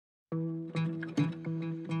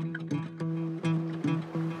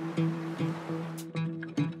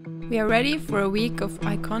We are ready for a week of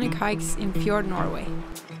iconic hikes in Fjord Norway.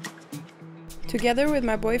 Together with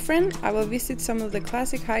my boyfriend, I will visit some of the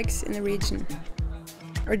classic hikes in the region.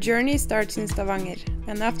 Our journey starts in Stavanger,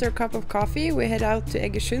 and after a cup of coffee we head out to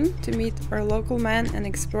Egersund to meet our local man and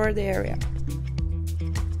explore the area.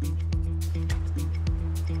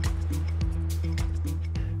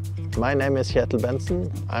 My name is Kjetil Benson.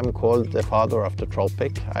 I'm called the father of the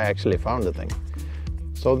Trollpikk. I actually found the thing.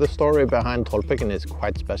 So the story behind Trollpikken is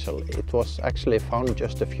quite special. It was actually found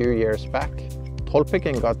just a few years back.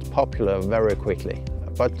 Trollpikken got popular very quickly,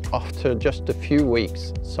 but after just a few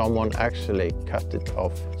weeks, someone actually cut it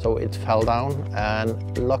off. So it fell down,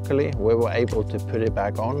 and luckily we were able to put it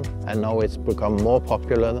back on, and now it's become more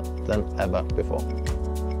popular than ever before.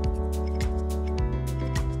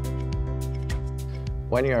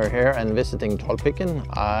 When you're here and visiting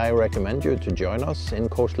Trollpikken, I recommend you to join us in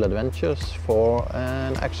Coastal Adventures for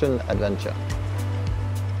an action adventure.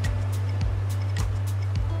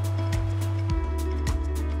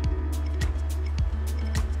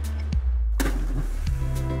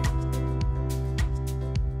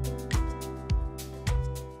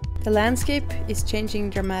 The landscape is changing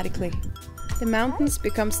dramatically. The mountains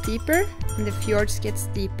become steeper and the fjords get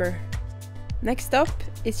deeper. Next up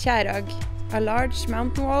is Kjerag, a large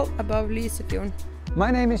mountain wall above Lysefjorden.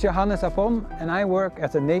 My name is Johannes Apon and I work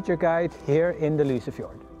as a nature guide here in the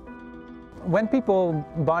Lysefjord. When people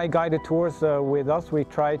buy guided tours with us, we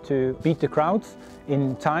try to beat the crowds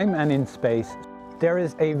in time and in space. There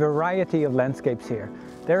is a variety of landscapes here.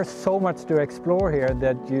 There's so much to explore here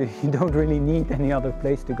that you don't really need any other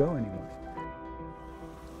place to go anymore.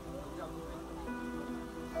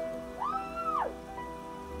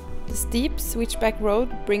 The steep switchback road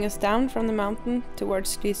brings us down from the mountain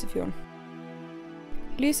towards Lysefjorden.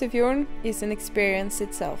 Lysefjorden is an experience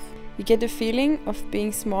itself. You get the feeling of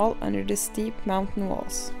being small under the steep mountain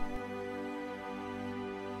walls.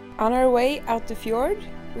 On our way out the fjord,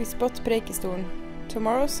 we spot Preikestolen,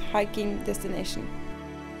 tomorrow's hiking destination.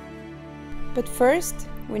 But first,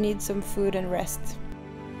 we need some food and rest.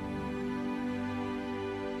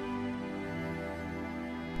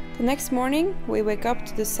 The next morning, we wake up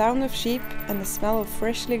to the sound of sheep and the smell of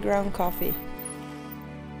freshly ground coffee.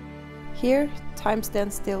 Here, time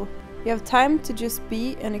stands still. We have time to just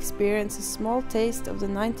be and experience a small taste of the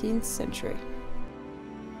 19th century.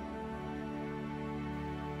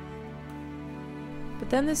 But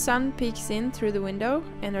then the sun peeks in through the window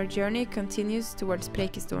and our journey continues towards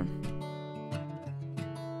Preikestolen.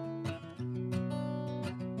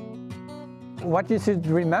 What you should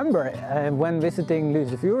remember when visiting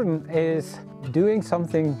Lysefjorden is doing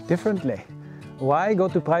something differently. Why go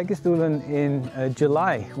to Preikestolen in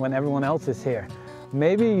July when everyone else is here?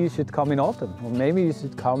 Maybe you should come in autumn, or maybe you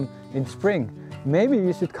should come in spring. Maybe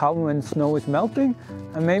you should come when snow is melting,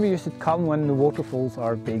 and maybe you should come when the waterfalls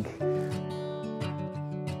are big.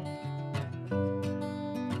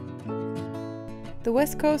 The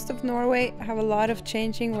west coast of Norway have a lot of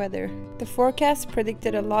changing weather. The forecast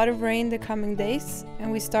predicted a lot of rain the coming days,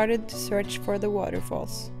 and we started to search for the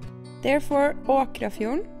waterfalls. Therefore,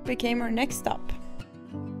 Åkrafjorden became our next stop.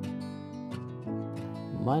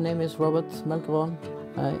 My name is Robert Melkeron.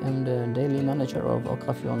 I am the daily manager of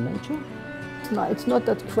Åkrafjorden Nature. It's not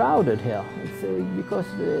that crowded here, because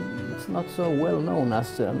it's not so well known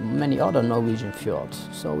as many other Norwegian fjords.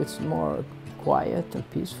 So it's more quiet and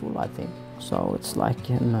peaceful, I think. So it's like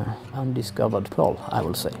an undiscovered pearl, I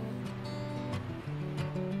will say.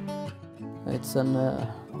 It's an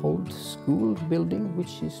old school building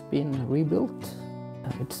which has been rebuilt.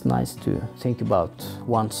 It's nice to think about.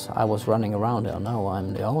 Once I was running around here, now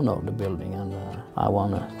I'm the owner of the building, and I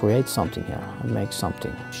want to create something here and make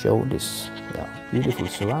something, show this beautiful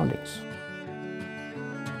surroundings.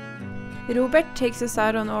 Robert takes us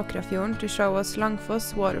out on Åkrafjorden to show us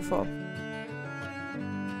Langfoss waterfall.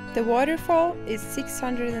 The waterfall is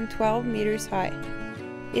 612 meters high.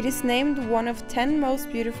 It is named one of 10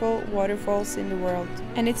 most beautiful waterfalls in the world,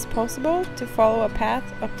 and it's possible to follow a path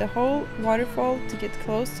up the whole waterfall to get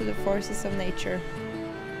close to the forces of nature.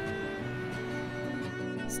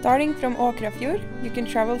 Starting from Åkrafjord, you can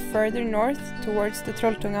travel further north towards the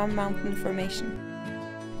Trolltunga mountain formation.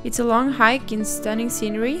 It's a long hike in stunning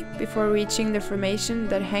scenery before reaching the formation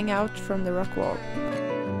that hang out from the rock wall.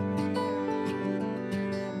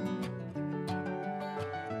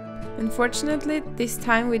 Unfortunately, this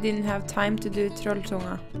time we didn't have time to do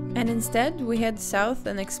Trolltunga, and instead we head south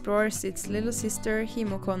and explore its little sister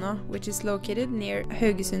Himakånå, which is located near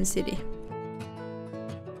Haugesund city.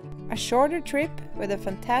 A shorter trip with a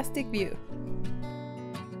fantastic view.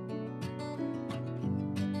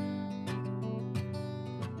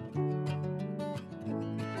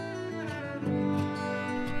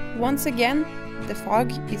 once again, the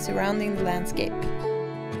fog is surrounding the landscape.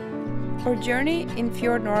 Our journey in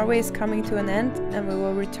Fjord Norway is coming to an end, and we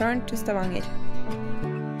will return to Stavanger.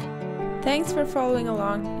 Thanks for following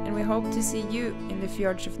along, and we hope to see you in the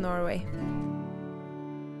fjords of Norway.